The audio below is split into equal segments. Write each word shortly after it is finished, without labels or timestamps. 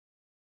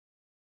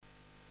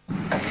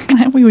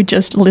We were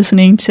just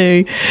listening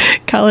to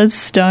Coloured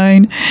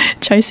Stone,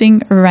 Chasing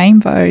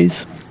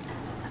Rainbows.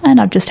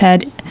 And I've just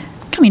had,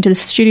 coming to the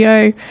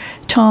studio,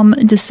 Tom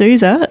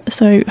Souza.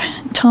 So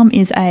Tom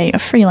is a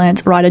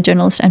freelance writer,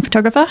 journalist and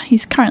photographer.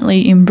 He's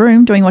currently in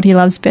Broome doing what he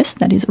loves best,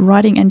 that is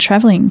writing and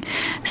travelling.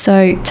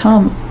 So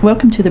Tom,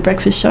 welcome to The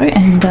Breakfast Show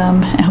and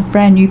our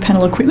brand new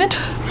panel equipment.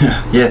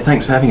 Yeah,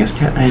 thanks for having us,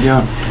 Kat. How you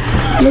going?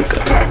 Look,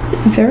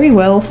 very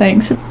well,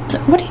 thanks. So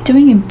what are you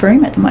doing in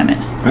Broome at the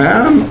moment?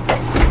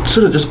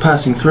 Sort of just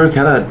passing through,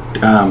 Kat. I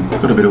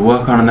got a bit of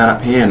work on and that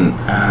up here, and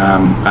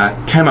I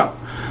came up.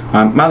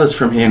 My mother's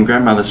from here and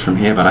grandmother's from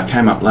here, but I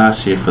came up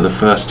last year for the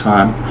first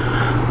time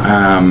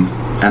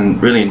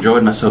and really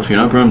enjoyed myself. You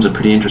know, Broome's a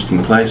pretty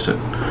interesting place, a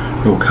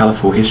real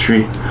colourful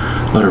history,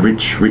 a lot of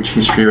rich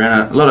history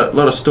around it. A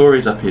lot of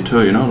stories up here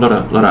too. You know, a lot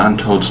of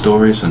untold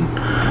stories, and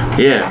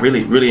yeah,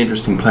 really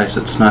interesting place.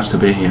 It's nice to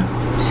be here.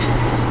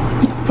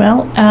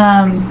 Well,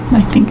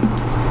 I think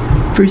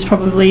Bruce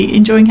probably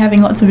enjoying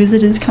having lots of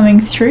visitors coming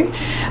through.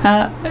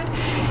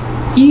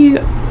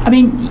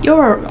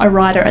 You're a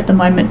writer at the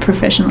moment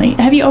professionally.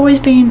 Have you always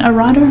been a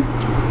writer?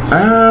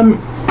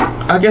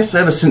 I guess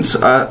ever since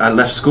I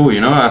left school, you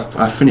know.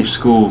 I finished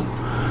school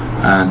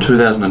in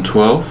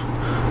 2012,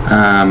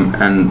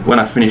 and when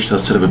I finished I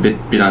was sort of a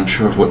bit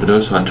unsure of what to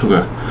do, so I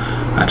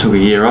took a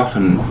year off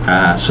and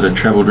sort of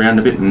travelled around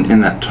a bit, and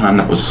in that time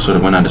that was sort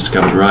of when I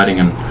discovered writing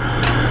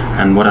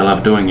and what I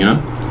love doing, you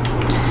know.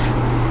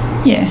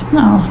 Yeah,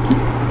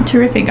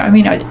 terrific. I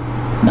mean, I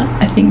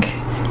think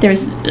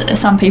there's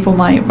some people,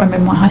 I remember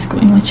my high school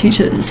English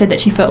teacher said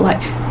that she felt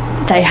like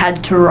they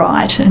had to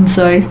write, and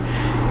so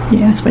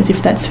yeah, I suppose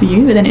if that's for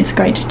you, but then it's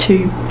great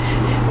to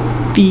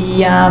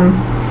be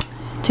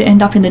to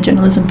end up in the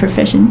journalism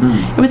profession.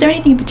 Was there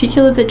anything in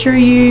particular that drew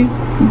you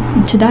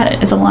to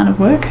that as a line of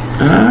work?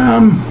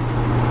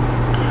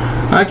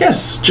 I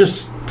guess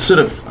just sort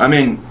of, I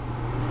mean,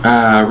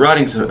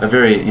 writing's a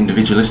very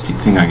individualistic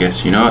thing, I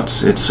guess, you know.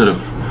 It's sort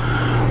of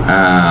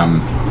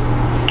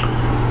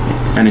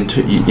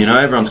you know,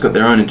 everyone's got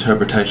their own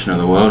interpretation of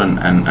the world, and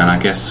I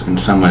guess in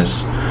some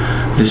ways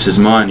this is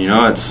mine, you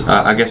know. It's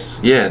I guess,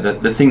 yeah,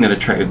 the thing that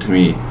attracted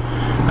me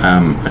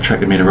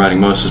to writing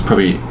most was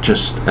probably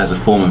just as a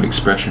form of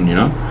expression, you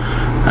know.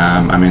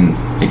 I mean,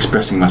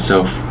 expressing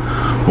myself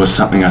was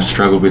something I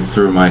struggled with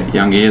through my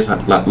young years,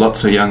 like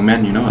lots of young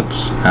men, you know.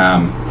 It's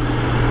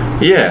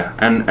yeah,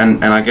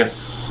 and I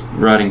guess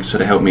writing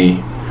sort of helped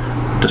me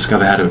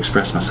discover how to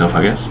express myself,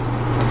 I guess.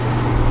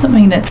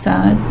 Something that's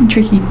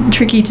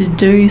tricky to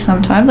do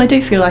sometimes. I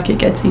do feel like it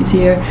gets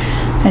easier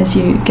as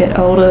you get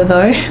older,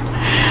 though.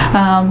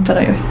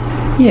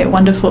 Yeah,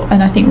 wonderful.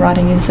 And I think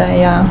writing is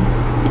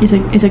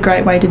a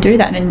great way to do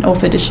that, and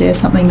also to share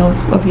something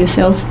of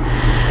yourself.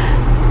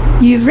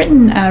 You've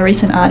written a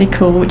recent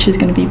article which is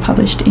going to be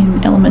published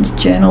in Elements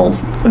Journal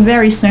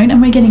very soon,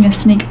 and we're getting a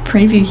sneak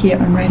preview here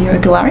on Radio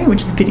Galari,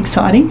 which is a bit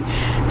exciting.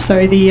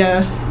 So do you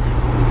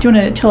want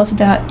to tell us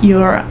about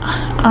your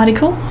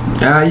article?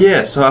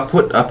 Yeah. So I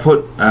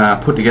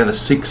put together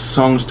 6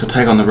 songs to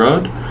take on the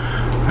road.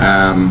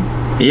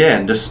 Yeah,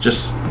 and just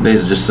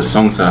these are just the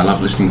songs that I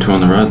love listening to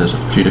on the road. There's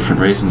a few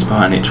different reasons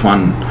behind each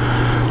one,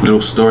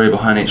 little story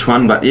behind each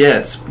one. But yeah,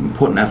 it's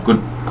important to have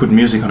good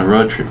music on a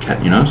road trip,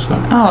 Kat, you know. So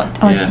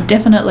yeah.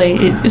 Definitely,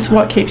 it's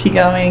what keeps you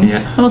going.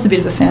 Yeah. I'm also a bit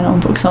of a fan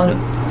on books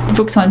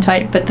on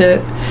tape, but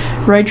the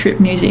road trip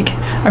music.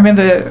 I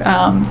remember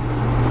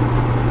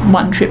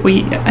one trip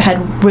we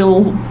had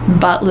Will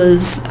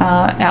Butler's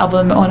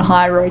album on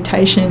high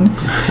rotation.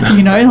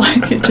 You know,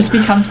 like it just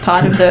becomes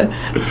part of the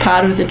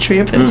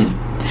trip. It's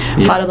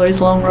part of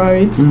those long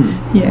roads.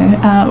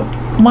 Yeah.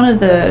 One of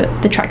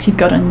the tracks you've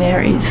got on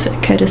there is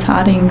Curtis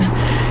Harding's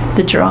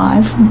The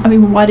Drive. I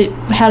mean, why did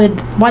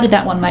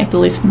that one make the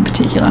list in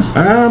particular?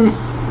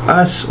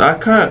 I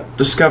kind of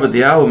discovered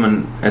the album,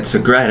 and it's a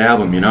great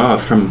album, you know.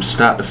 From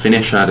start to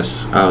finish, I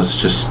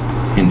was just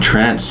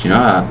entranced, you know.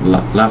 I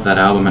love that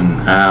album,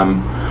 and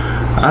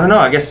I don't know,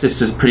 I guess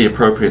this is pretty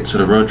appropriate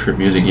sort of road trip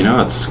music, you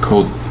know. It's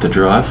called The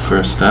Drive for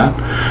a start,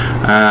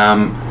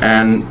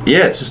 and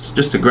yeah, it's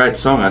just a great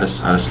song. I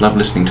just love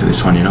listening to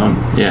this one, you know,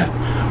 and yeah,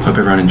 hope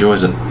everyone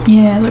enjoys it.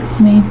 Yeah, look,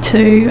 me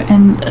too.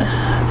 And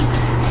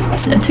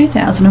it's a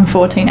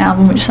 2014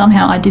 album, which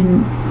somehow I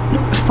didn't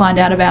find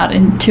out about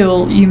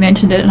until you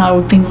mentioned it, and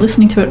I've been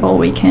listening to it all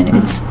weekend.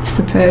 It's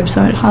superb,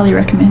 so I'd highly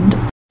recommend.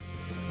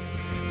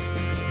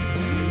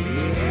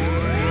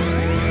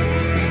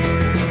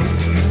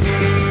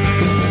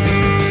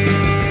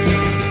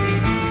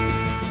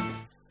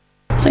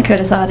 So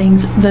Curtis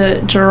Harding's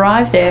The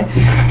Drive there,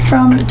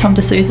 from Tom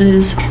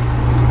Souza's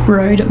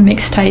Road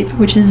mixtape,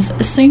 which is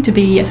soon to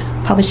be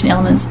published in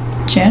Elements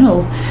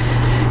Journal.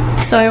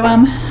 So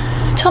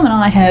Tom and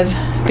I have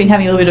been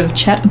having a little bit of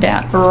chat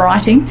about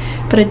writing,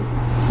 but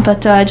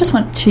I just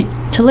want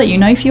to let you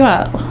know, if you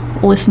are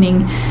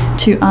listening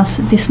to us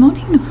this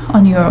morning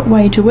on your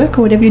way to work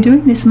or whatever you're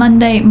doing this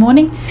Monday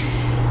morning,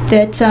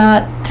 that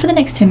for the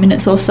next 10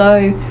 minutes or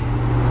so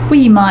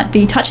we might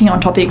be touching on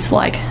topics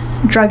like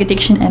drug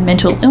addiction and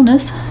mental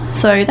illness.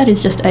 So that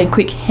is just a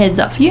quick heads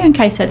up for you in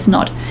case that's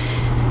not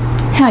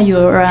how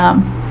you're,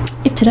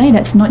 if today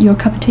that's not your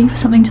cup of tea for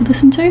something to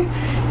listen to,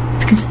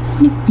 because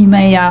you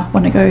may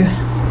want to go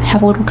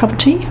have a little cup of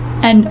tea,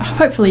 and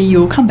hopefully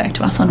you'll come back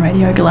to us on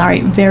Radio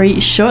Galari very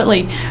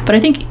shortly. But I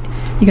think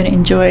you're going to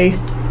enjoy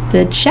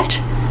the chat.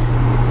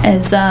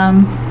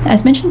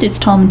 As mentioned, it's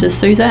Tom de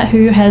Souza,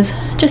 who has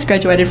just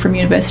graduated from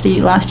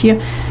university last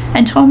year.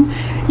 And Tom,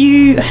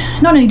 you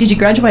not only did you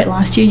graduate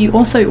last year, you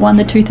also won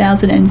the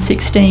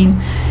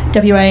 2016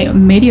 WA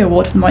Media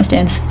Award for the most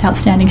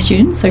outstanding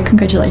student, so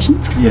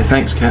congratulations. Yeah,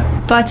 thanks, Kat.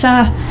 But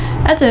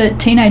as a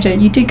teenager,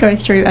 you did go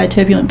through a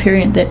turbulent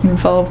period that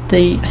involved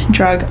the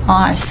drug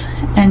ice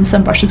and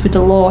some brushes with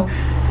the law.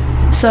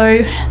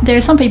 So there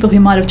are some people who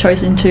might have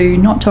chosen to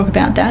not talk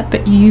about that,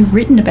 but you've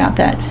written about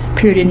that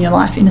period in your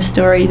life in a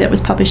story that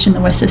was published in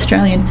the West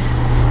Australian.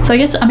 So I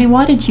guess, I mean,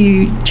 why did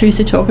you choose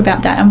to talk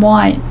about that, and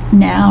why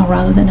now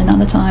rather than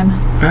another time?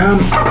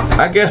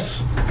 I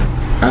guess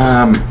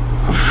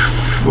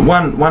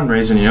one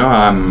reason, you know,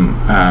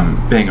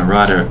 I'm being a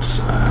writer. It's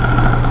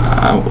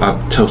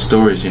I tell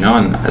stories, you know,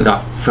 and I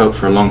felt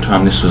for a long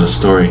time this was a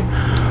story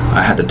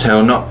I had to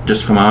tell, not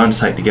just for my own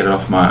sake to get it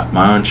off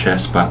my own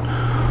chest, but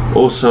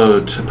also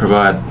to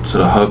provide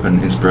sort of hope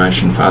and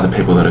inspiration for other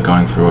people that are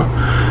going through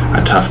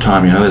a tough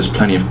time. You know, there's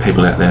plenty of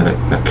people out there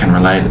that can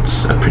relate.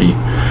 It's a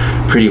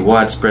pretty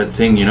widespread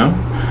thing, you know,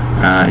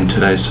 in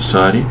today's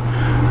society.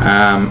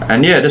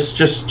 And yeah,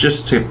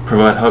 just to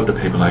provide hope to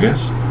people, I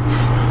guess.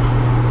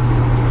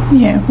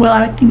 Yeah, well,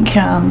 I think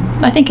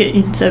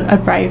it's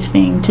a brave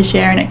thing to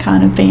share, and it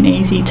can't have been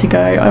easy to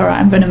go, all right,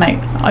 I'm going to make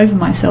over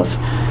myself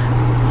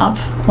up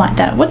like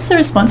that. What's the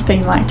response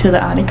been like to the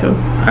article?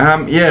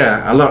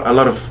 Yeah, a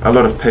lot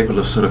of people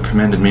have sort of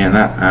commended me on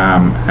that,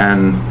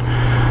 and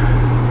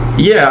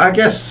yeah, I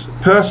guess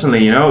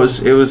personally, you know,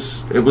 it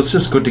was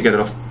just good to get it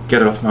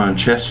off my own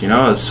chest. You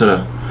know, I was sort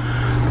of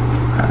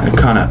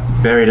kind of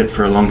buried it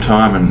for a long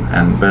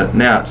time, but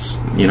now it's,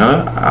 you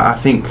know, I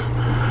think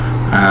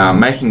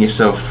making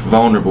yourself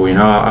vulnerable. You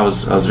know, I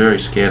was very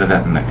scared of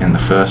that in the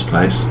first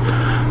place,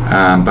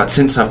 but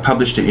since I've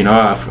published it, you know,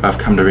 I've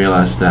come to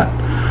realise that.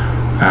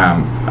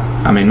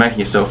 I mean, making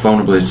yourself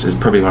vulnerable is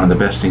probably one of the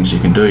best things you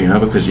can do, you know,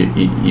 because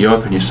you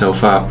open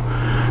yourself up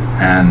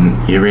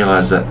and you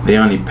realise that the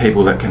only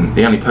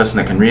person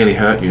that can really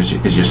hurt you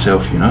is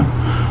yourself, you know.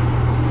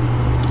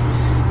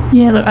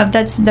 Yeah, look,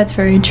 that's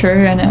very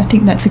true, and I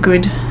think that's a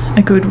good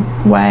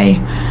way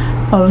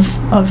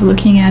of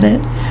looking at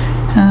it.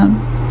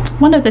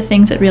 One of the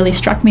things that really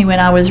struck me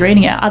when I was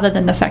reading it, other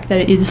than the fact that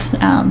it is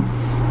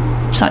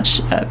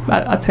such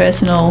a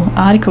personal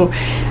article,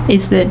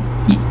 is that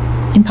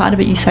in part of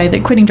it you say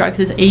that quitting drugs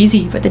is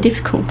easy, but the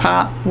difficult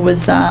part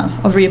was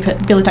of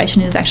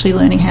rehabilitation is actually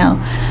learning how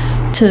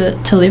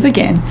to live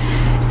again.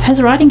 Has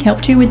writing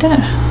helped you with that?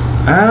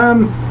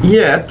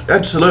 Yeah,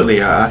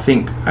 absolutely. I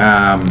think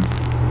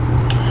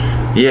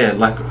yeah,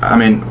 like, I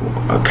mean,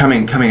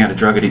 coming out of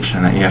drug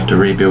addiction, that you have to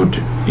rebuild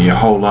your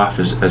whole life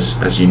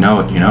as you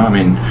know it, you know. I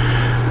mean,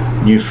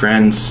 new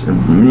friends,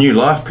 new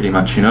life pretty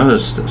much, you know,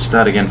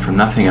 start again from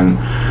nothing. And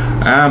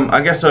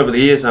I guess over the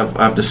years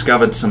I've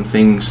discovered some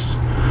things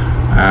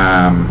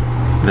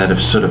that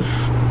have sort of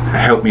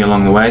helped me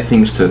along the way,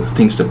 things to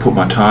put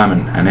my time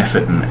and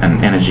effort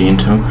and energy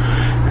into,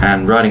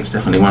 and writing's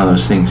definitely one of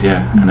those things,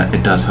 yeah, and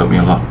it does help me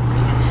a lot.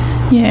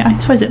 Yeah, I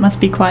suppose it must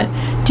be quite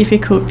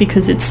difficult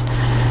because it's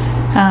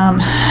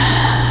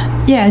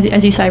yeah,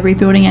 as you say,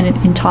 rebuilding an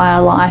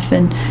entire life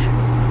and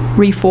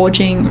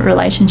reforging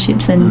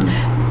relationships and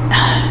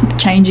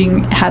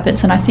changing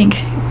habits. And I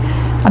think,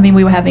 I mean,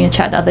 we were having a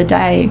chat the other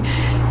day,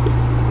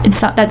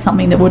 that's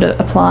something that would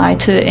apply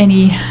to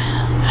any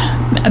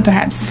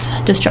perhaps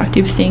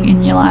destructive thing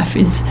in your life,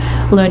 is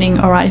learning,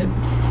 all right,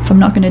 if I'm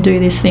not going to do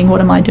this thing,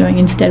 what am I doing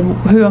instead?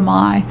 Who am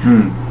I?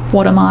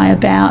 What am I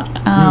about?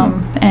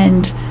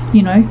 And,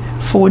 you know,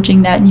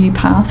 forging that new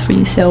path for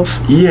yourself.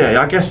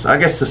 Yeah, I guess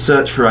the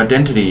search for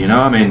identity, you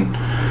know, I mean,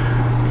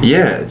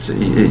 yeah,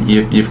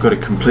 you've got to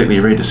completely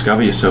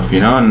rediscover yourself, you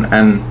know, and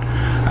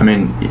I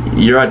mean,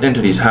 your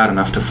identity is hard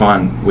enough to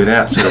find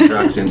without sort of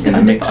drugs in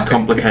the mix,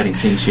 complicating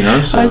things, you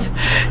know. So.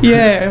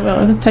 Yeah,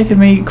 well, it's taken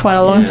me quite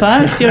a long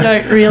time. Still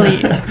don't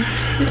really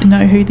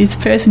know who this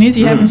person is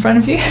you have in front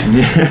of you.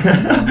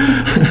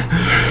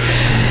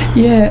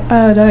 Yeah,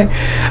 I know.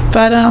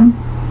 But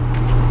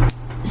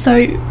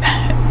so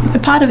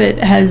part of it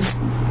has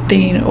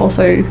been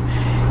also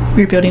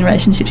rebuilding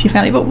relationships with your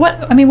family. But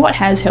what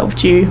has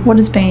helped you? What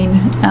has been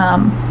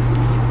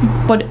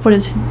what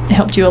has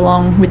helped you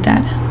along with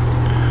that?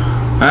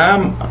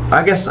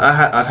 I guess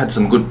I've had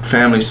some good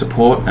family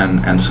support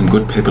and some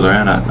good people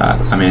around.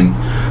 I mean,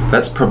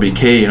 that's probably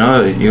key, you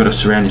know. You got to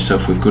surround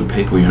yourself with good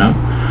people, you know.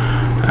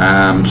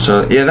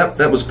 So yeah,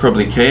 that was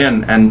probably key,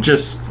 and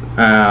just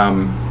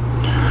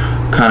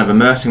kind of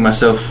immersing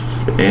myself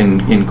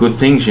in good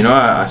things, you know.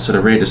 I sort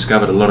of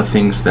rediscovered a lot of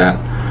things that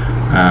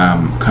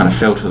kind of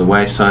fell to the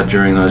wayside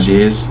during those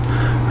years.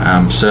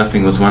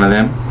 Surfing was one of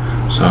them.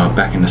 So I'm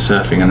back into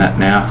surfing and that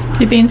now.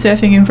 You've been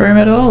surfing in Broome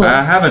at all?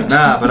 I haven't,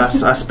 but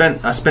I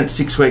spent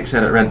 6 weeks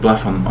out at Red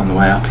Bluff on the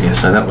way up here,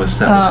 so that was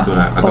good.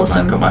 I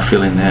got my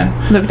fill in there.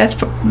 Look, that's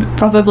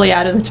probably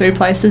out of the two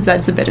places,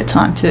 that's a better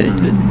time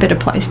better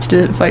place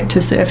to devote to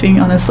surfing,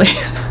 honestly.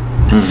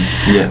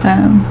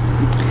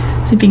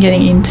 So you've been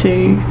getting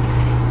into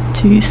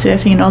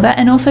surfing and all that,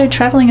 and also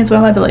travelling as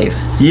well, I believe.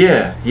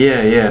 Yeah.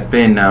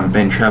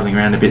 Been travelling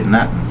around a bit and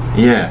that.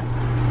 Yeah.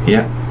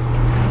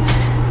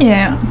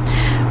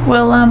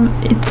 Well,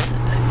 it's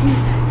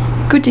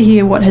good to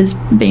hear what has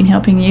been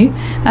helping you.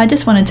 I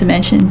just wanted to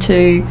mention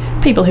to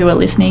people who are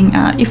listening,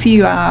 if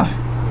you are,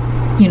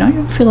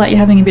 feel like you're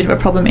having a bit of a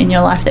problem in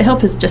your life, the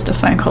help is just a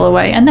phone call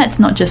away, and that's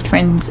not just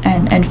friends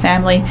and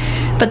family,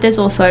 but there's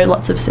also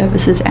lots of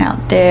services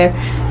out there,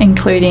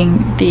 including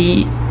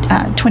the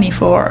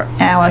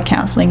 24-hour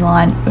counselling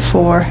line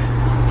for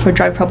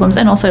drug problems,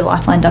 and also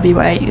Lifeline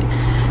WA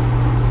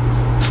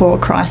for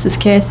crisis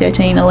care,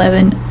 13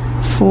 11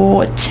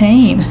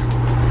 14.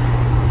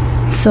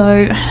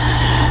 So,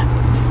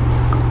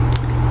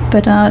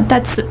 but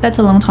that's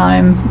a long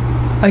time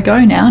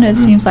ago now, and it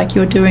seems like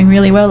you're doing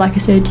really well. Like I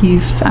said,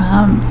 you've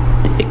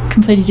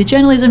completed your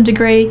journalism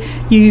degree,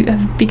 you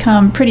have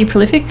become pretty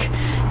prolific,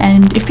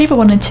 and if people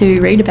wanted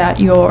to read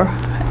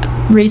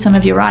some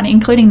of your writing,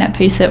 including that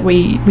piece that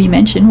we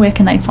mentioned, where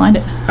can they find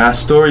it?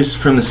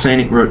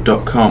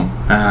 Storiesfromthescenicroute.com,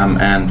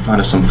 and find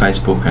us on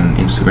Facebook and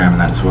Instagram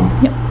and that as well.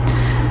 Yep.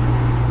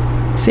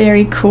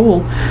 Very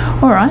cool.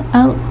 All right,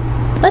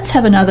 let's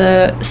have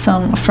another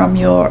song from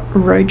your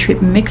road trip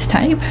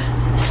mixtape.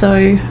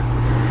 So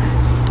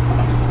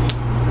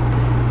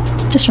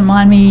just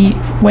remind me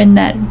when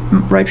that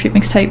road trip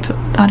mixtape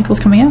article's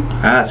coming out.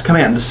 It's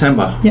coming out in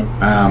December. Yep.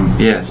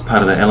 It's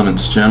part of the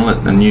Elements Journal,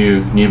 the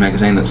new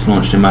magazine that's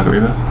launched in Margaret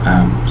River.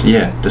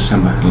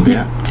 December it'll be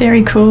out.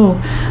 Very cool.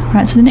 All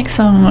right, so the next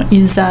song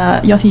is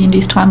Yothu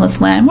Yindi's Timeless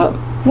Land.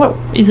 What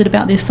is it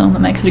about this song that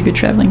makes it a good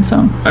travelling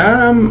song?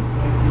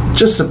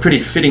 Just a pretty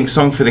fitting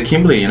song for the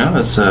Kimberley,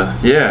 It's Yothu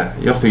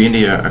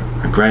Yindi are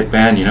a great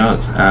band,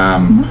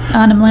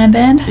 Arnhem Land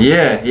Band.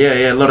 Yeah.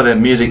 A lot of their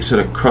music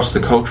sort of crossed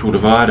the cultural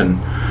divide and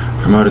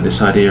promoted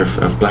this idea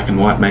of black and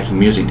white making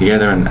music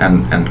together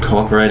and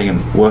cooperating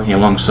and working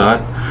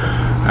alongside.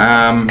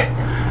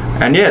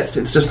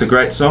 It's just a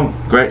great song.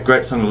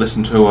 Great song to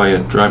listen to while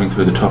you're driving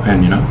through the top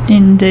end,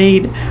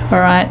 Indeed. All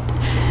right.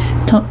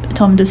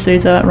 Tom de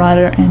Souza,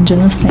 writer and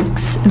journalist,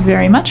 thanks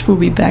very much. We'll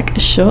be back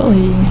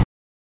shortly.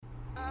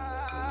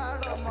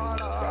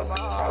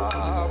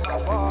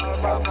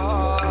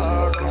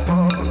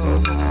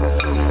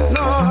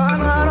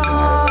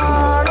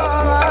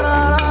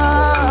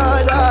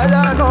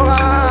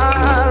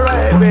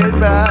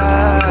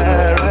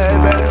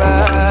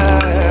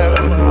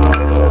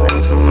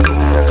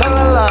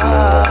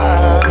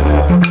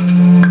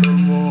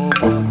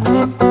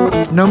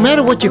 No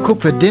matter what you cook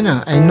for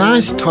dinner, a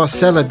nice tossed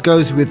salad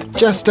goes with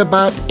just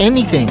about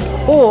anything,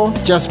 or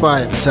just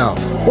by itself.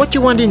 What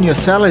you want in your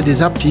salad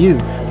is up to you,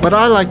 but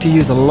I like to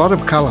use a lot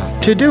of colour.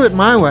 To do it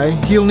my way,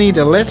 you'll need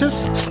a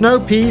lettuce, snow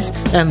peas,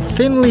 and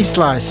thinly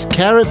sliced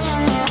carrots,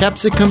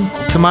 capsicum,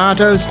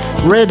 tomatoes,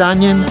 red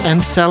onion,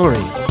 and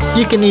celery.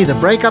 You can either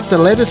break up the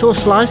lettuce or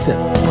slice it.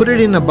 Put it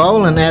in a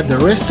bowl and add the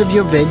rest of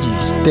your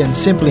veggies. Then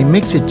simply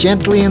mix it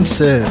gently and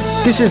serve.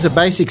 This is a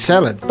basic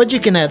salad, but you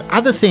can add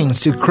other things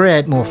to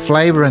create more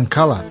flavour and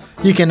colour.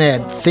 You can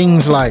add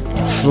things like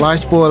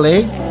sliced boiled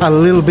egg, a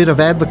little bit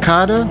of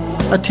avocado,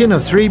 a tin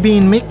of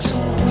 3-bean mix,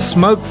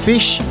 smoked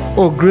fish,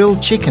 or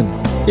grilled chicken.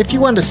 If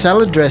you want a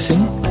salad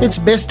dressing, it's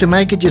best to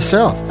make it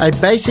yourself. A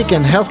basic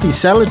and healthy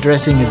salad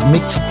dressing is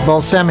mixed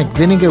balsamic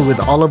vinegar with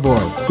olive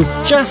oil, with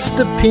just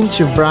a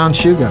pinch of brown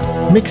sugar.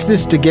 Mix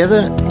this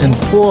together and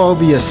pour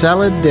over your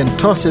salad, then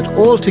toss it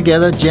all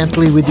together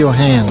gently with your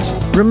hands.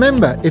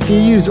 Remember, if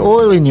you use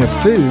oil in your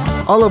food,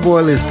 olive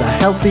oil is the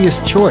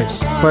healthiest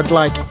choice. But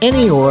like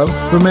any oil,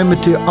 remember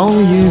to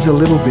only use a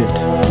little bit.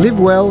 Live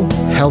well,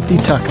 healthy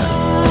tucker.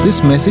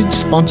 This message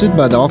sponsored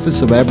by the Office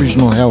of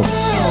Aboriginal Health.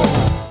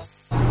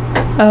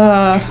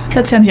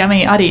 That sounds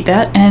yummy. I'd eat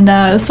that.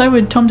 And so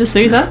would Tom de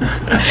Souza,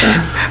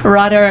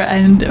 writer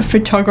and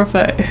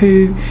photographer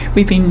who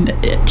we've been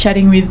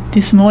chatting with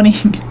this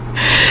morning.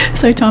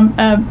 So Tom,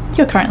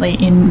 you're currently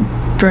in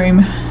Broome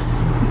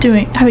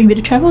having a bit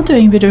of travel,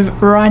 doing a bit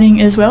of writing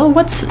as well.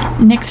 What's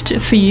next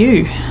for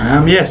you?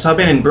 Yes, I've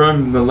been in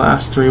Broome the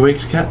last 3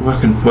 weeks, Kat,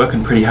 working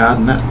pretty hard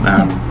on that,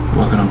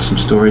 working on some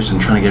stories and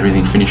trying to get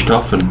everything finished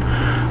off, and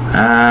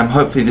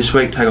hopefully this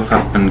week take off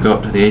up and go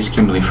up to the East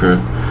Kimberley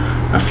for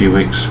a few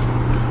weeks.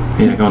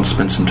 Go and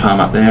spend some time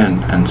up there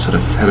and sort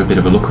of have a bit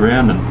of a look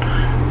around, and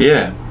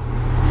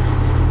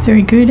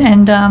Very good.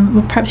 And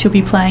perhaps you'll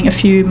be playing a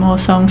few more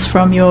songs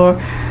from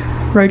your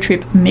road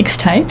trip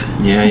mixtape.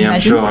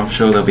 I'm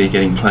sure they'll be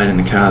getting played in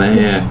the car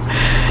there.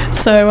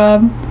 So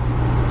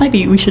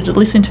maybe we should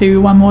listen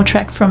to one more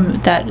track from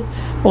that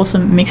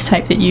awesome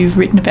mixtape that you've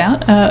written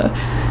about,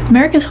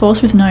 America's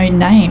Horse with No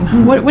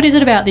Name. What is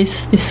it about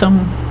this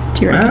song,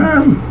 do you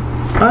reckon?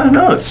 I don't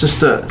know. It's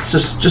just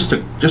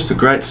a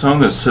great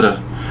song. It's sort of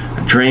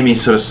dreamy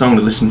sort of song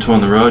to listen to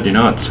on the road. You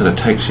know, it sort of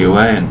takes you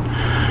away and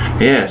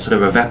sort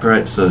of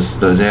evaporates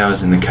those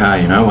hours in the car.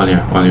 You know, while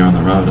you're on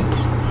the road.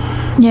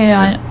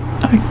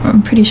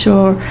 I'm pretty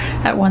sure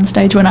at one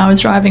stage when I was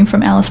driving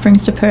from Alice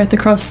Springs to Perth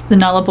across the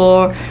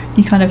Nullarbor,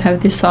 you kind of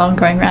have this song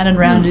going round and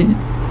round,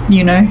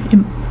 you know,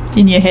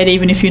 in your head,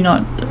 even if you're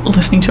not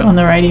listening to it on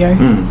the radio.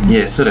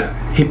 Yeah, sort of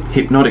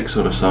hypnotic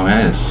sort of song,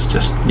 eh? It's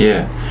just,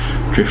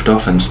 drift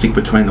off and stick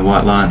between the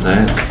white lines,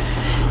 eh?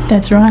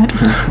 That's right.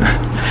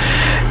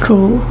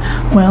 Cool.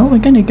 Well, we're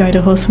going to go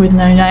to Horse with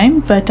No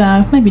Name, but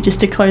maybe just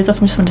to close off,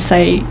 I just want to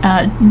say,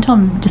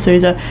 Tom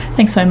Souza,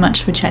 thanks so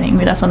much for chatting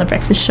with us on The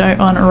Breakfast Show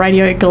on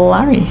Radio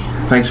Galari.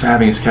 Thanks for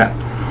having us, Kat.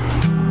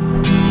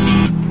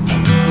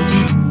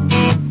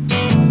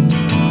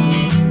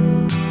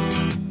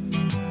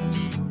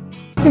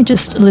 You're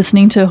just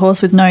listening to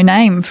Horse with No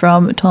Name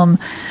from Tom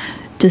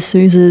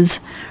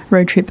D'Souza's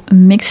Road Trip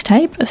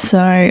mixtape.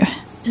 So,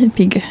 a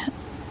big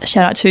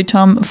shout out to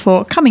Tom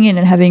for coming in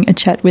and having a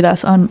chat with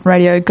us on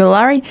Radio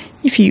Galari.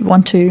 If you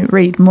want to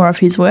read more of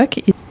his work,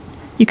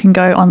 you can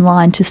go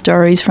online to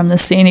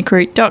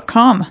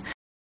storiesfromthescenicroute.com.